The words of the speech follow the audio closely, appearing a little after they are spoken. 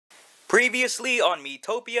Previously on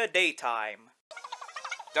Miitopia Daytime.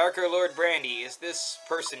 Darker Lord Brandy, is this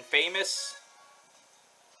person famous?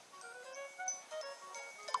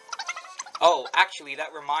 Oh, actually, that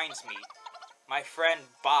reminds me. My friend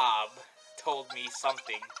Bob told me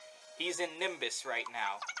something. He's in Nimbus right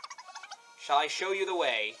now. Shall I show you the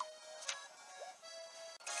way?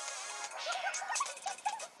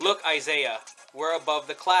 Look, Isaiah, we're above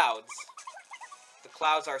the clouds. The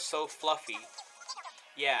clouds are so fluffy.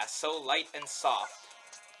 Yeah, so light and soft.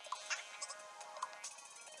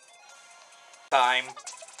 Time.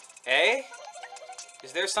 Eh?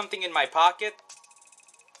 Is there something in my pocket?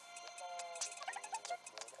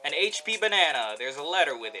 An HP banana. There's a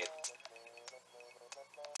letter with it.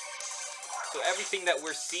 So everything that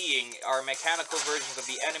we're seeing are mechanical versions of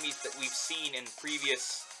the enemies that we've seen in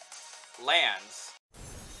previous lands.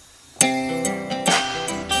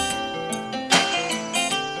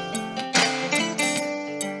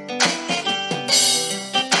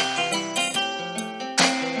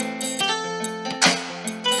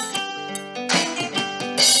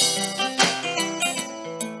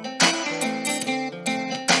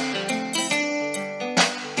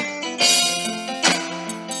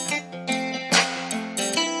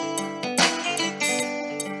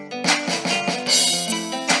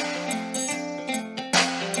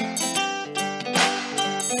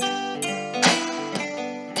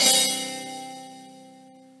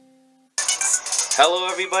 Hello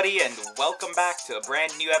everybody, and welcome back to a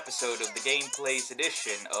brand new episode of the Gameplays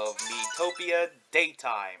edition of Miitopia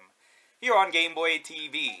Daytime, here on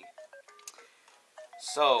GameboyTV.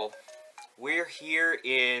 So, we're here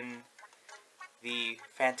in the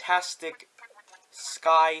fantastic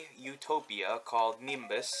sky utopia called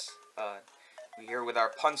Nimbus. We're here with our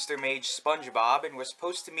punster mage SpongeBob, and we're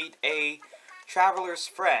supposed to meet a traveler's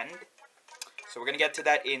friend. So we're going to get to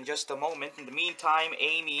that in just a moment. In the meantime,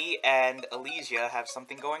 Amy and Elysia have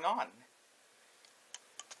something going on.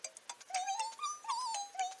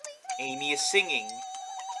 Amy is singing.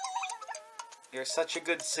 You're such a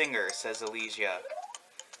good singer, says Elysia.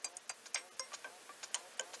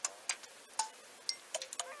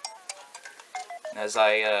 As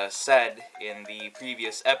I said in the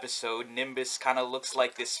previous episode, Nimbus kind of looks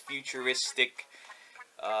like this futuristic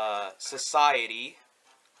society.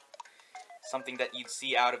 Something that you'd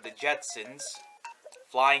see out of the Jetsons.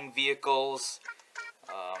 Flying vehicles,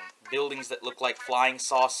 buildings that look like flying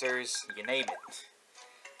saucers, you name it.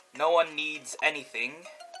 No one needs anything,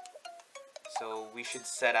 so we should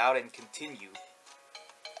set out and continue.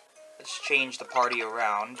 Let's change the party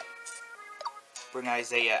around. Bring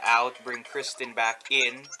Isaiah out, bring Kristen back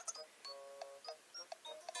in.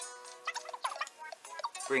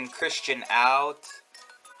 Bring Christian out.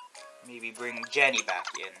 Maybe bring Jenny back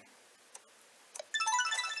in.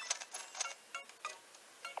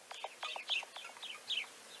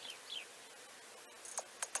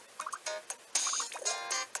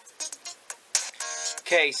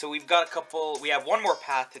 Okay, so we have one more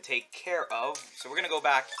path to take care of, so we're going to go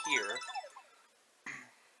back here.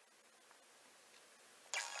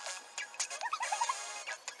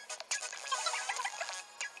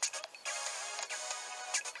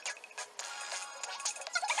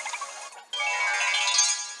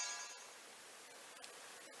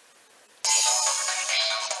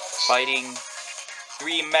 Fighting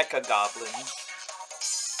 3 mecha goblins.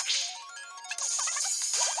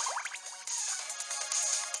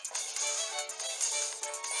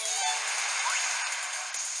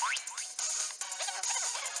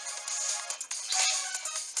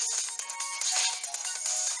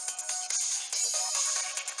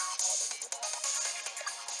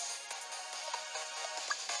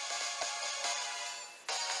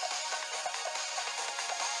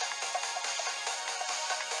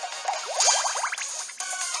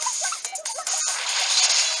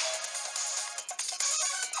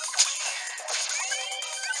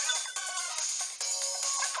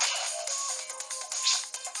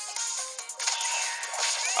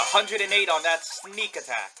 A 108 on that sneak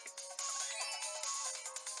attack.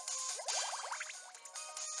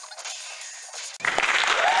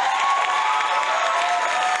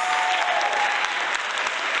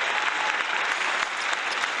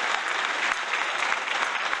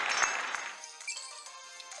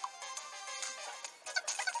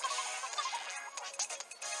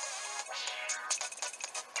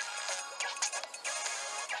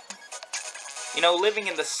 You know, living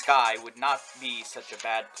in the sky would not be such a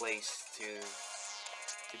bad place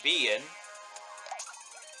to be in.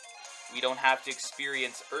 We don't have to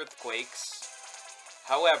experience earthquakes.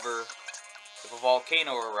 However, if a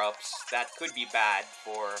volcano erupts, that could be bad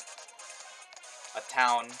for a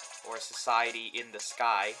town or a society in the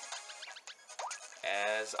sky.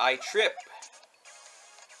 as I trip.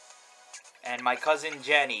 And my cousin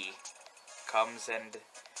Jenny comes and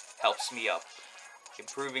helps me up,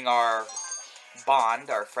 improving our bond,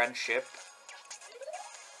 our friendship.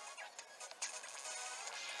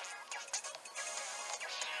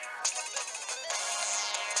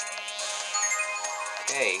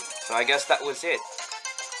 Okay, so I guess that was it.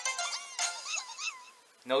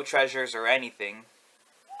 No treasures or anything.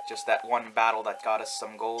 Just that one battle that got us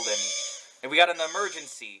some gold, and we got an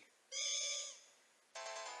emergency.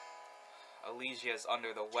 Alicia's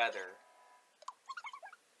under the weather.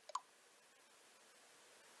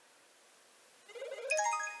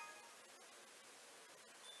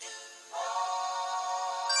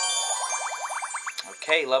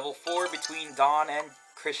 Okay, level 4 between Dawn and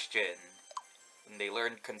Christian. And they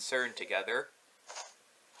learned concern together.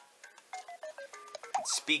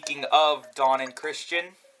 Speaking of Dawn and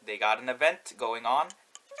Christian, they got an event going on.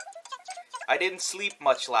 I didn't sleep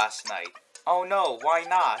much last night. Oh no, why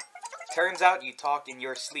not? Turns out you talked in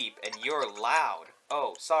your sleep, and you're loud.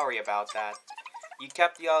 Oh, sorry about that. You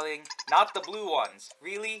kept yelling, not the blue ones.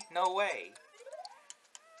 Really? No way.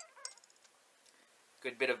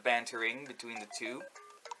 Good bit of bantering between the two.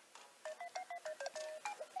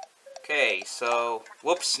 Okay, so,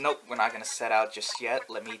 whoops, nope, we're not gonna set out just yet.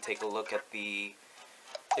 Let me take a look at the,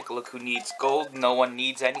 who needs gold. No one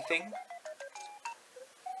needs anything.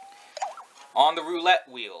 On the roulette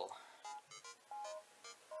wheel.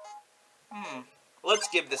 Let's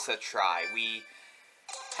give this a try. We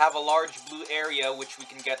have a large blue area which we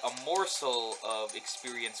can get a morsel of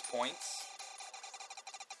experience points.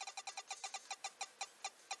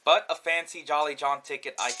 But a fancy Jolly John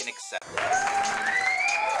ticket I can accept.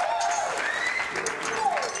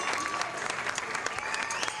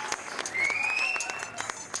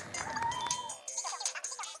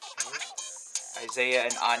 Isaiah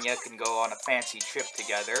and Anya can go on a fancy trip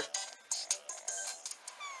together.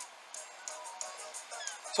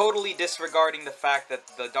 Totally disregarding the fact that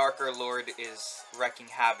the Darker Lord is wreaking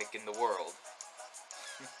havoc in the world.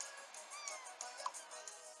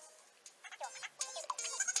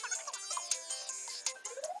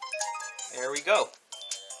 There we go.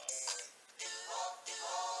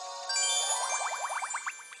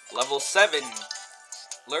 Level 7.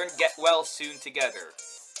 Learn Get Well Soon together.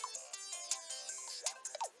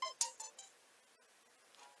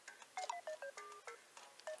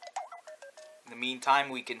 In the meantime,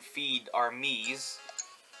 we can feed our Miis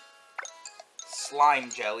slime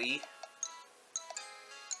jelly.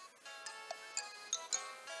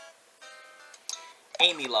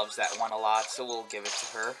 Amy loves that one a lot, so we'll give it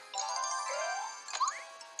to her.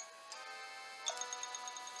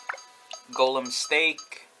 Golem steak.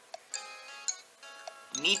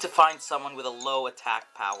 Need to find someone with a low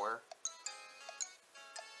attack power.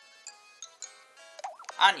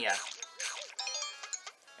 Anya.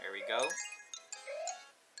 There we go.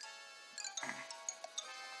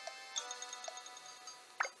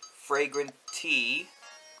 Fragrant tea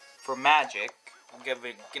for magic. I'm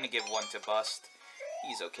gonna give one to Bust.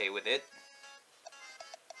 He's okay with it.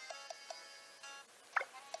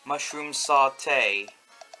 Mushroom saute.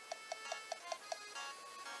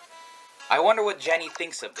 I wonder what Jenny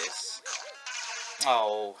thinks of this.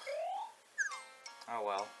 Oh. Oh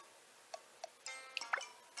well.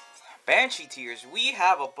 Banshee tears. We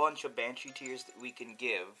have a bunch of Banshee tears that we can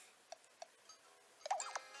give.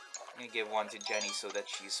 I'm gonna give one to Jenny so that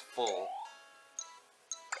she's full.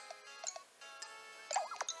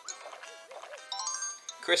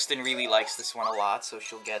 Kristen really likes this one a lot, so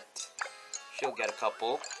she'll get a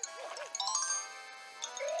couple.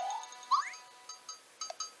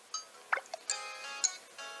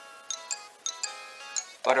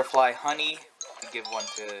 Butterfly honey. We give one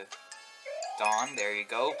to Dawn. There you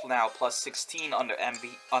go. Now plus 16 under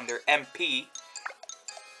MP.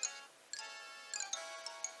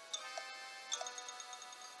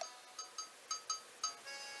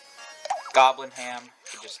 Goblin ham. I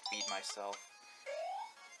could just feed myself.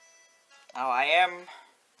 Now I am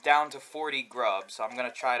down to 40 grub, so I'm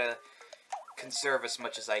gonna try to conserve as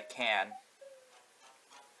much as I can.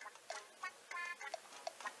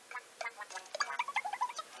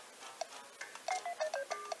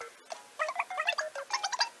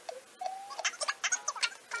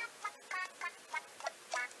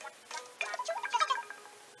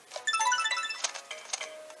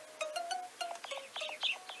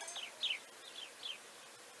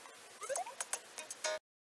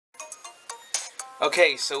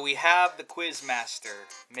 Okay, so we have the Quizmaster,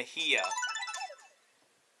 Mejia.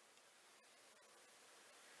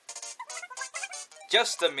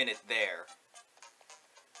 Just a minute there.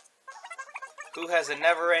 Who has a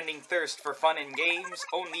never-ending thirst for fun and games?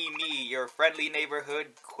 Only me, your friendly neighborhood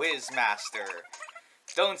quiz master.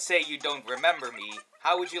 Don't say you don't remember me.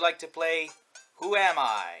 How would you like to play Who Am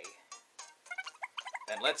I?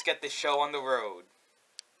 Then let's get this show on the road.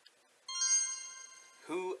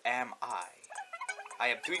 Who am I? I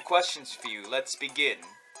have 3 questions for you. Let's begin.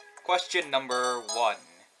 Question number 1.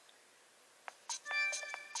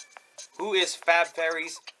 Who is Fab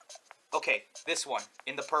Fairy's... Okay, this one,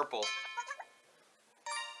 in the purple.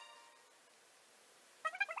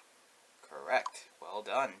 Correct. Well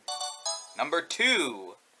done. Number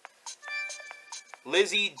 2.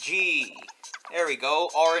 Lizzie G. There we go,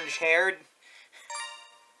 orange-haired.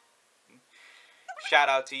 Shout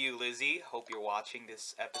out to you, Lizzie. Hope you're watching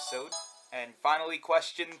this episode. And finally,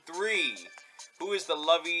 question 3. Who is the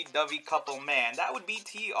lovey-dovey couple man? That would be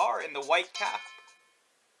TR in the white cap.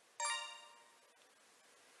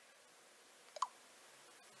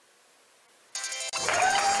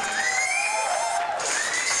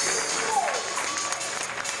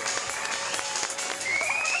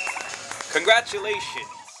 Congratulations!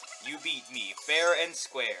 You beat me, fair and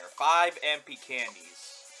square. 5 MP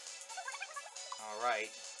candies.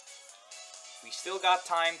 Alright. We still got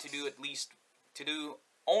time to do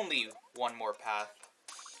only one more path.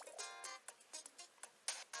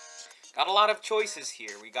 Got a lot of choices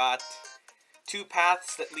here. We got 2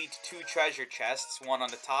 paths that lead to 2 treasure chests, one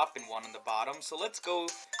on the top and one on the bottom. So let's go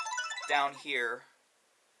down here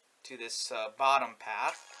to this bottom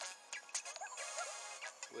path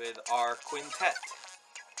with our quintet.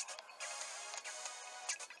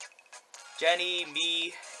 Jenny,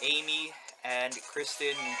 me, Amy, and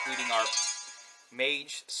Kristen, including our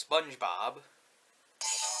mage, SpongeBob.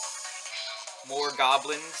 More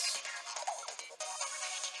goblins.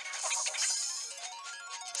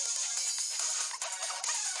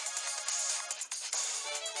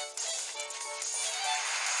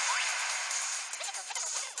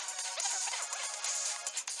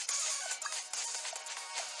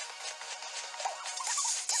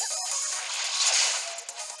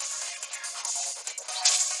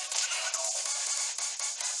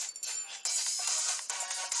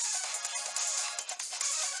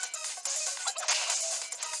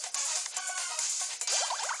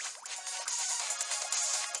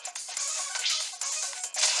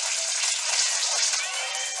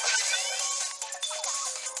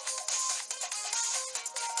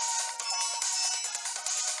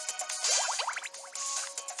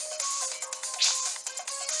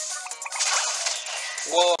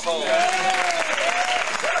 Whoa!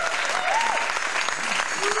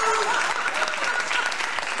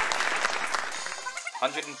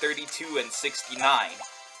 132 and 69.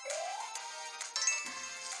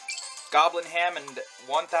 Goblin ham and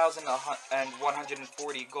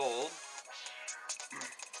 1,140 gold.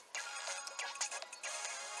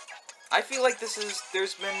 I feel like there's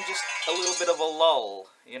been just a little bit of a lull,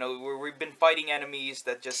 you know, where we've been fighting enemies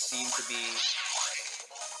that just seem to be...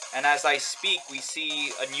 And as I speak, we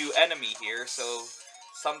see a new enemy here, so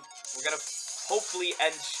we're gonna hopefully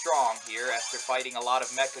end strong here after fighting a lot of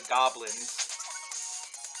mecha goblins.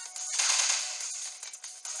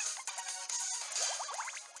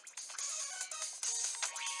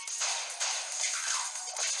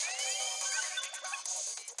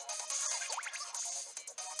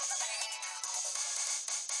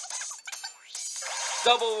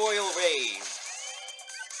 Double Royal Rave.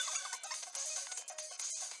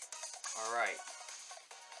 Alright.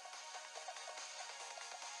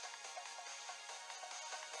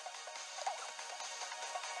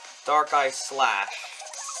 Dark Eye Slash.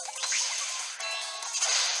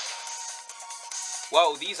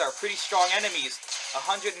 Whoa, these are pretty strong enemies.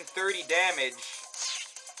 130 damage.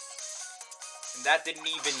 And that didn't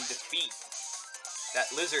even defeat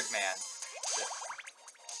that lizard man.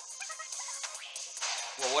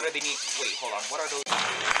 Well, what are they need? Wait, hold on. What are those?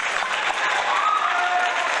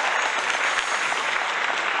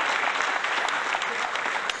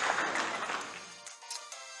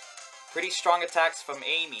 Pretty strong attacks from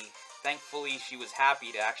Amy. Thankfully, she was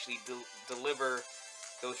happy to actually deliver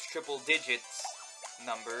those triple digits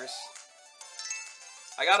numbers.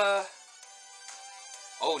 I got a...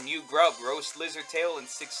 Oh, new grub. Roast lizard tail and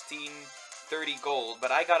 1630 gold.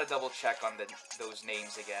 But I gotta double check on those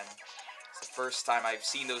names again. It's the first time I've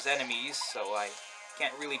seen those enemies, so I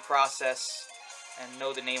can't really process and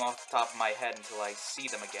know the name off the top of my head until I see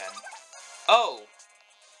them again. Oh!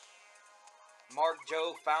 Mark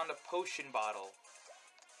Joe found a potion bottle.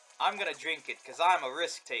 I'm gonna drink it, because I'm a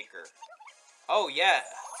risk taker. Oh, yeah!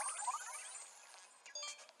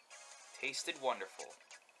 Tasted wonderful.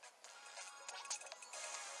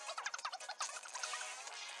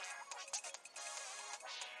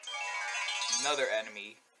 another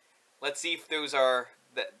enemy. Let's see if those are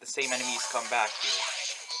the same enemies come back here.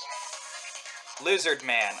 Lizard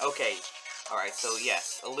Man. Okay. Alright, so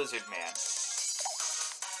yes, a lizard man.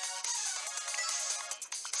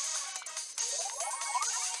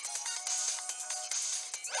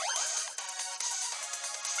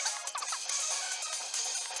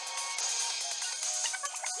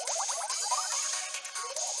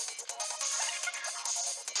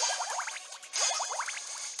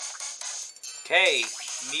 Okay,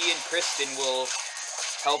 me and Kristen will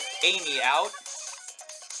help Amy out.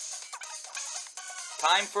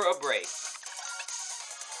 Time for a break.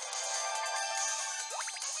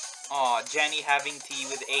 Aw, Jenny having tea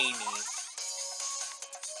with Amy.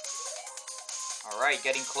 Alright,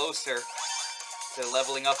 getting closer to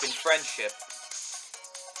leveling up in friendship.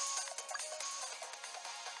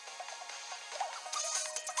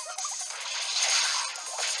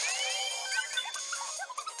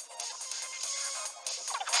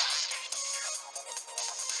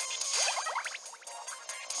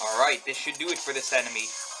 Alright, this should do it for this enemy.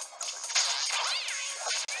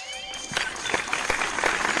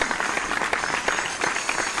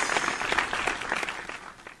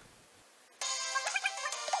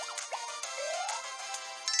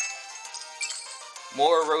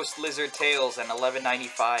 More roast lizard tails and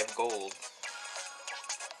 $11.95 gold.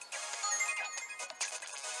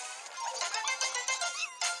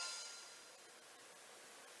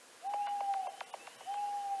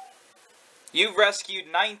 You've rescued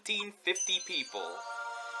 1950 people.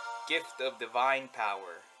 Gift of divine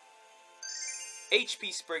power.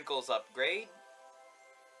 HP sprinkles upgrade.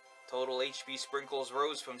 Total HP sprinkles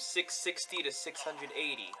rose from 660 to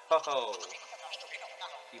 680. Ho ho.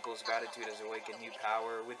 People's gratitude has awakened new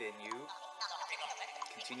power within you.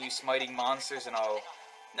 Continue smiting monsters and all.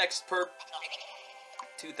 Next perk,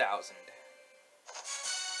 2000.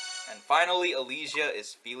 And finally, Elysia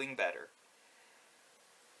is feeling better.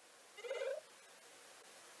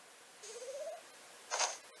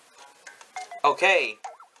 Okay,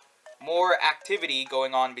 more activity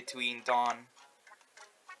going on between Dawn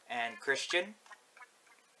and Christian.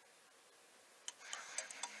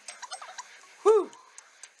 Whew!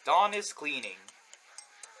 Dawn is cleaning.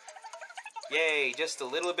 Yay, just a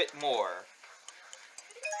little bit more.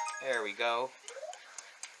 There we go.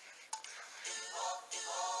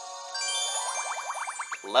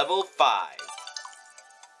 Level 5.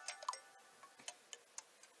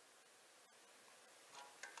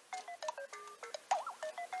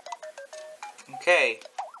 Okay.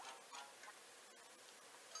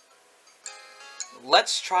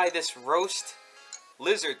 Let's try this roast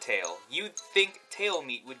lizard tail. You'd think tail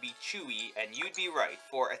meat would be chewy, and you'd be right,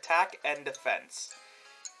 for attack and defense.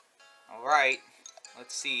 Alright,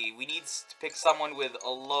 let's see. We need to pick someone with a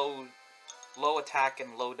low attack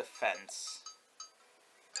and low defense.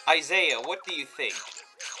 Isaiah, what do you think?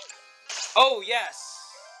 Oh, yes!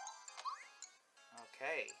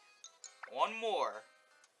 Okay. One more.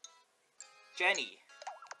 Jenny.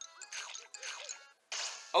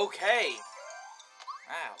 Okay.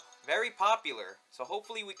 Wow. Very popular. So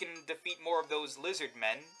hopefully we can defeat more of those lizard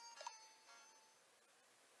men.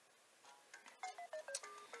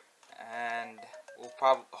 And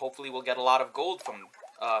hopefully we'll get a lot of gold from,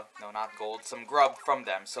 no, not gold, some grub from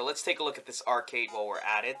them. So let's take a look at this arcade while we're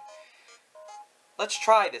at it. Let's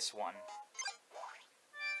try this one.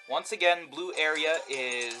 Once again, blue area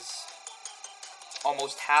is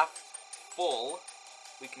almost half full.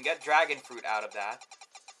 We can get dragon fruit out of that.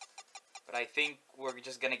 But I think we're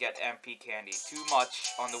just gonna get MP candy. Too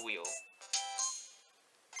much on the wheel.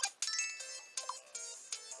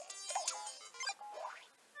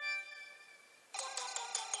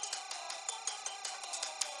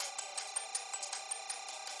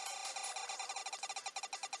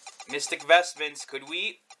 Mystic Vestments, could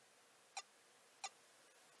we?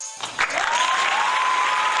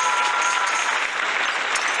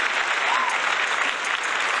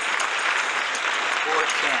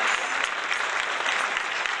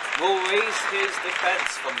 Will raise his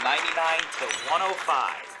defense from 99 to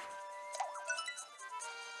 105.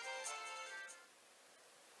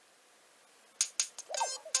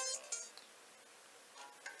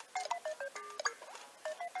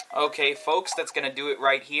 Okay, folks, that's gonna do it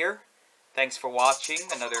right here. Thanks for watching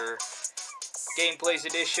another Gameplays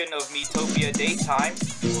edition of Miitopia Daytime.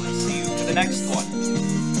 We'll see you for the next one.